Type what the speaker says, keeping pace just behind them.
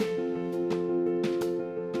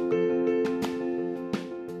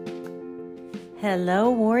Hello,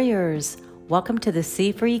 warriors. Welcome to the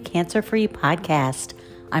See Free, Cancer Free podcast.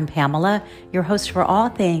 I'm Pamela, your host for all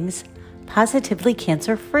things positively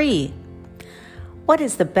cancer free. What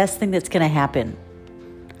is the best thing that's going to happen?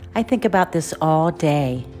 I think about this all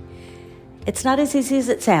day. It's not as easy as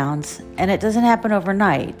it sounds, and it doesn't happen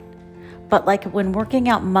overnight. But like when working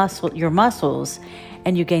out your muscles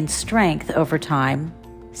and you gain strength over time,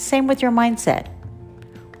 same with your mindset.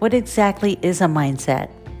 What exactly is a mindset?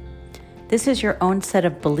 This is your own set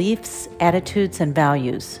of beliefs, attitudes, and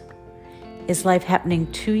values. Is life happening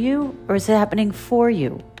to you, or is it happening for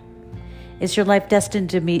you? Is your life destined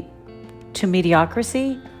to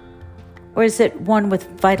mediocrity, or is it one with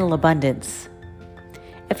vital abundance?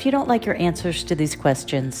 If you don't like your answers to these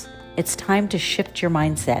questions, it's time to shift your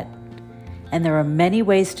mindset. And there are many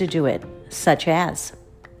ways to do it, such as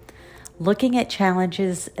looking at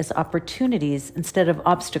challenges as opportunities instead of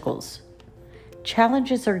obstacles.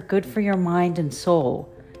 Challenges are good for your mind and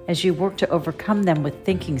soul as you work to overcome them with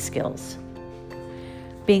thinking skills.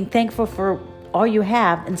 Being thankful for all you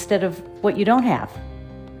have instead of what you don't have.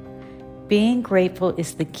 Being grateful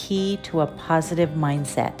is the key to a positive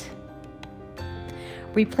mindset.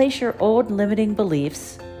 Replace your old limiting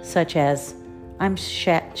beliefs, such as I'm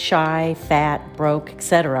shy, fat, broke,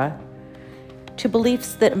 etc., to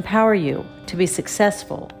beliefs that empower you to be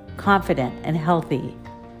successful, confident, and healthy.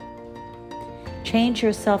 Change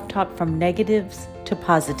your self-talk from negatives to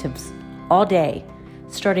positives all day,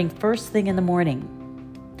 starting first thing in the morning.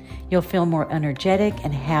 You'll feel more energetic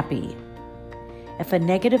and happy. If a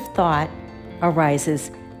negative thought arises,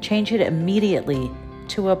 change it immediately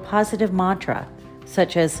to a positive mantra,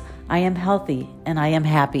 such as, I am healthy and I am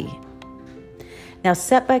happy. Now,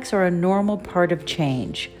 setbacks are a normal part of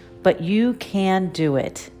change, but you can do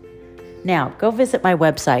it. Now, go visit my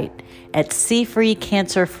website at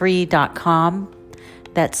seefreecancerfree.com.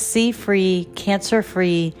 That's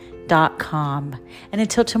seefreecancerfree.com. And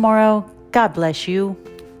until tomorrow, God bless you.